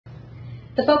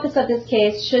The focus of this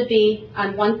case should be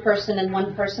on one person and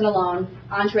one person alone,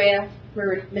 Aundria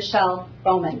Michelle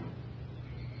Bowman.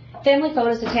 Family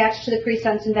photos attached to the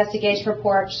pre-sentence investigation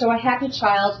report show a happy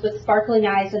child with sparkling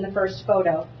eyes in the first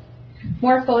photo.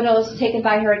 More photos taken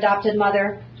by her adopted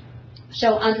mother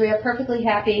show Aundria perfectly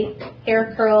happy,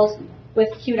 hair curled, with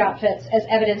cute outfits, as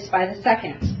evidenced by the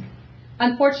second.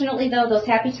 Unfortunately, though, those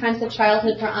happy times of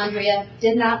childhood for Aundria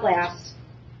did not last,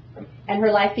 and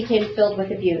her life became filled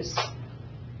with abuse,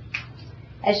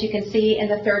 as you can see in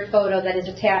the third photo that is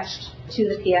attached to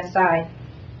the PSI.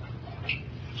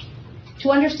 To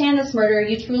understand this murder,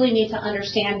 you truly need to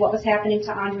understand what was happening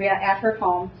to Aundria at her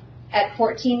home. At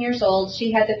 14 years old,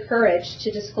 she had the courage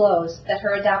to disclose that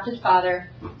her adopted father,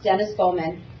 Dennis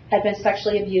Bowman, had been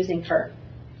sexually abusing her.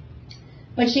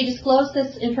 When she disclosed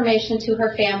this information to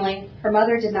her family, her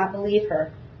mother did not believe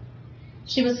her.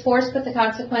 She was forced with the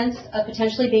consequence of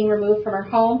potentially being removed from her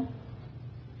home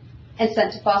and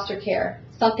sent to foster care,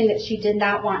 something that she did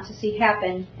not want to see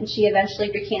happen, and she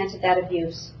eventually recanted that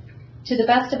abuse. To the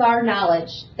best of our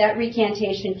knowledge, that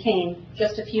recantation came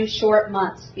just a few short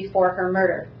months before her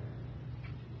murder.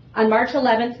 On March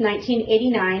 11,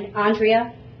 1989,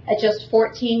 Aundria, at just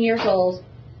 14 years old,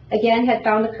 again had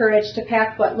found the courage to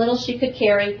pack what little she could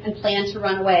carry and plan to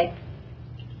run away.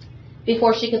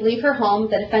 Before she could leave her home,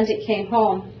 the defendant came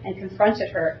home and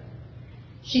confronted her.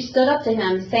 She stood up to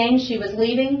him, saying she was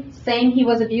leaving, saying he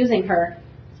was abusing her.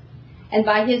 And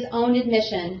by his own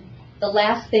admission, the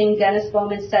last thing Dennis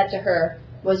Bowman said to her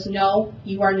was, "No,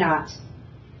 you are not."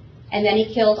 And then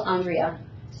he killed Aundria,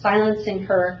 silencing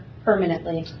her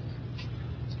permanently.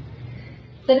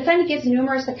 The defendant gives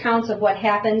numerous accounts of what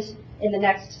happened in the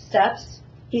next steps.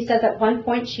 He says at one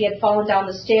point she had fallen down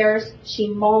the stairs. She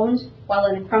moaned while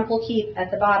in a crumpled heap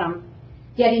at the bottom,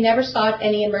 yet he never sought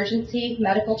any emergency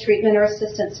medical treatment or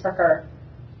assistance for her.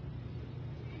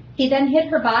 He then hid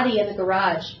her body in the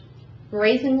garage,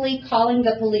 brazenly calling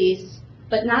the police,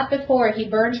 but not before he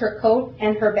burned her coat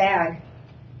and her bag.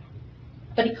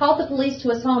 But he called the police to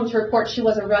his home to report she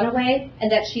was a runaway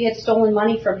and that she had stolen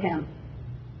money from him.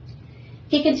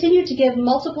 He continued to give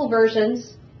multiple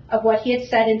versions of what he had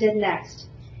said and did next.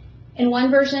 In one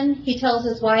version, he tells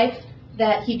his wife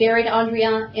that he buried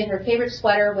Aundria in her favorite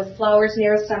sweater with flowers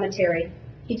near a cemetery.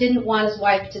 He didn't want his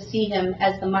wife to see him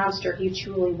as the monster he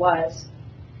truly was.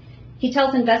 He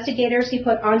tells investigators he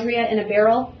put Aundria in a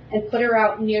barrel and put her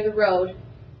out near the road,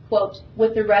 quote,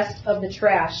 with the rest of the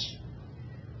trash.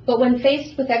 But when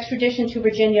faced with extradition to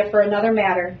Virginia for another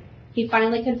matter, he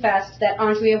finally confessed that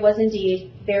Aundria was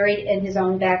indeed buried in his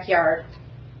own backyard.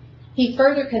 He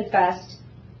further confessed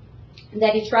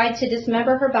that he tried to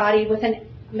dismember her body with a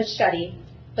machete,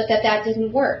 but that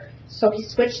didn't work, so he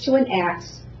switched to an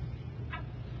axe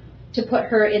to put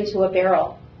her into a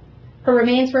barrel. Her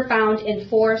remains were found in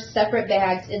 4 separate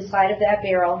bags inside of that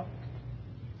barrel,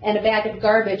 and a bag of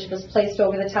garbage was placed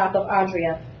over the top of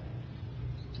Aundria.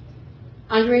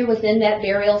 Aundria was in that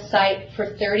burial site for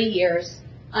 30 years,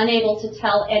 unable to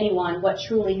tell anyone what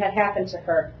truly had happened to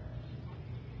her.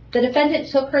 The defendant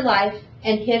took her life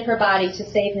and hid her body to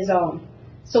save his own,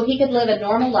 so he could live a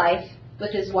normal life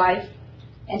with his wife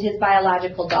and his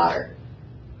biological daughter.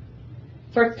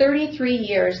 For 33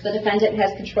 years, the defendant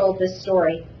has controlled this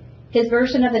story. His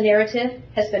version of the narrative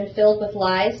has been filled with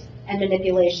lies and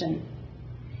manipulation.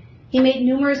 He made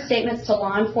numerous statements to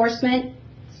law enforcement,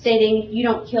 stating, "You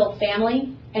don't kill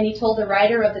family," and he told the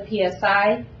writer of the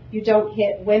PSI, "You don't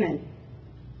hit women."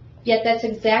 Yet that's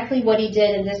exactly what he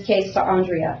did in this case to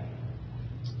Aundria,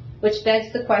 which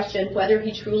begs the question whether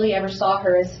he truly ever saw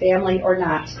her as family or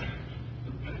not.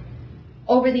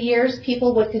 Over the years,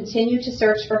 people would continue to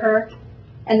search for her,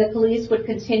 and the police would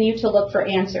continue to look for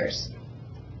answers.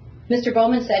 Mr.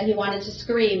 Bowman said he wanted to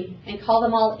scream and call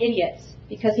them all idiots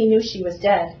because he knew she was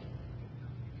dead.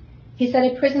 He said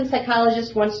a prison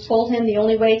psychologist once told him the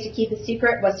only way to keep a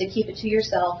secret was to keep it to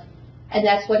yourself, and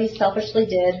that's what he selfishly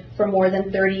did for more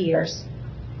than 30 years.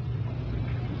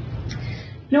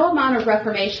 No amount of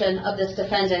reformation of this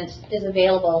defendant is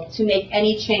available to make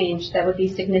any change that would be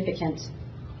significant.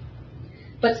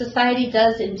 But society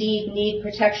does indeed need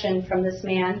protection from this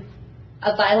man,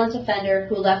 a violent offender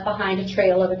who left behind a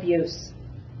trail of abuse.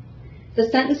 The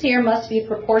sentence here must be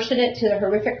proportionate to the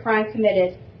horrific crime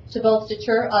committed to both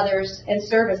deter others and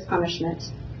serve as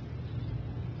punishment.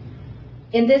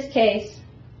 In this case,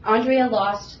 Aundria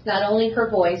lost not only her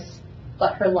voice,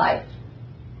 but her life.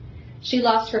 She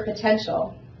lost her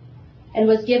potential and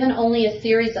was given only a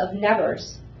series of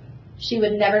nevers. She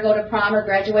would never go to prom or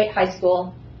graduate high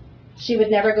school. She would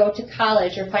never go to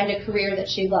college or find a career that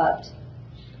she loved.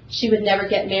 She would never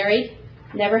get married,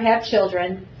 never have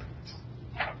children,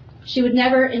 She would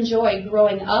never enjoy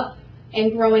growing up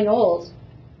and growing old,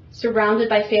 surrounded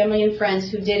by family and friends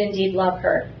who did indeed love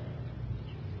her.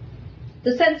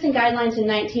 The sentencing guidelines in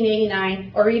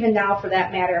 1989, or even now for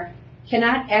that matter,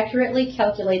 cannot accurately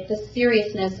calculate the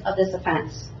seriousness of this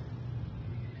offense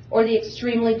or the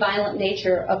extremely violent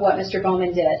nature of what Mr.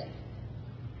 Bowman did.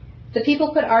 The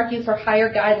people could argue for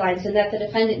higher guidelines in that the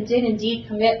defendant did indeed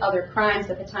commit other crimes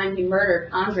at the time he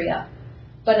murdered Aundria,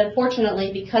 but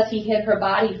unfortunately, because he hid her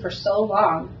body for so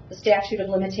long, the statute of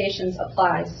limitations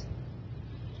applies.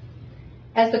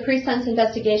 As the pre-sentence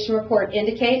investigation report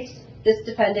indicates, this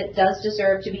defendant does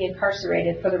deserve to be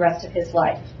incarcerated for the rest of his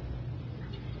life.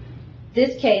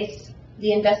 This case,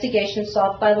 the investigation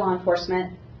solved by law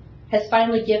enforcement, has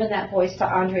finally given that voice to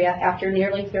Aundria after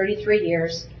nearly 33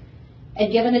 years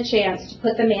and given a chance to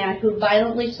put the man who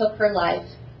violently took her life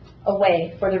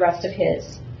away for the rest of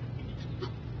his.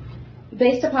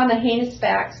 Based upon the heinous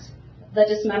facts, the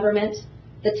dismemberment,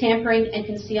 the tampering and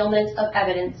concealment of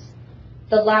evidence,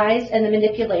 the lies and the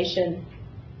manipulation,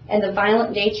 and the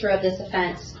violent nature of this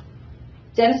offense,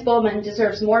 Dennis Bowman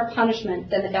deserves more punishment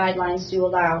than the guidelines do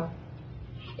allow.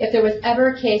 If there was ever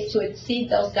a case to exceed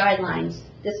those guidelines,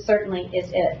 this certainly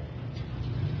is it.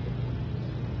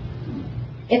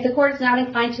 If the court is not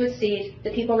inclined to exceed,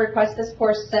 the people request this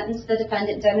court sentence the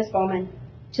defendant, Dennis Bowman,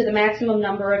 to the maximum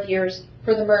number of years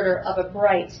for the murder of a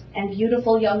bright and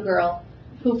beautiful young girl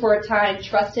who for a time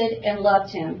trusted and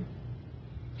loved him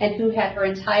and who had her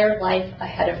entire life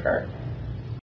ahead of her.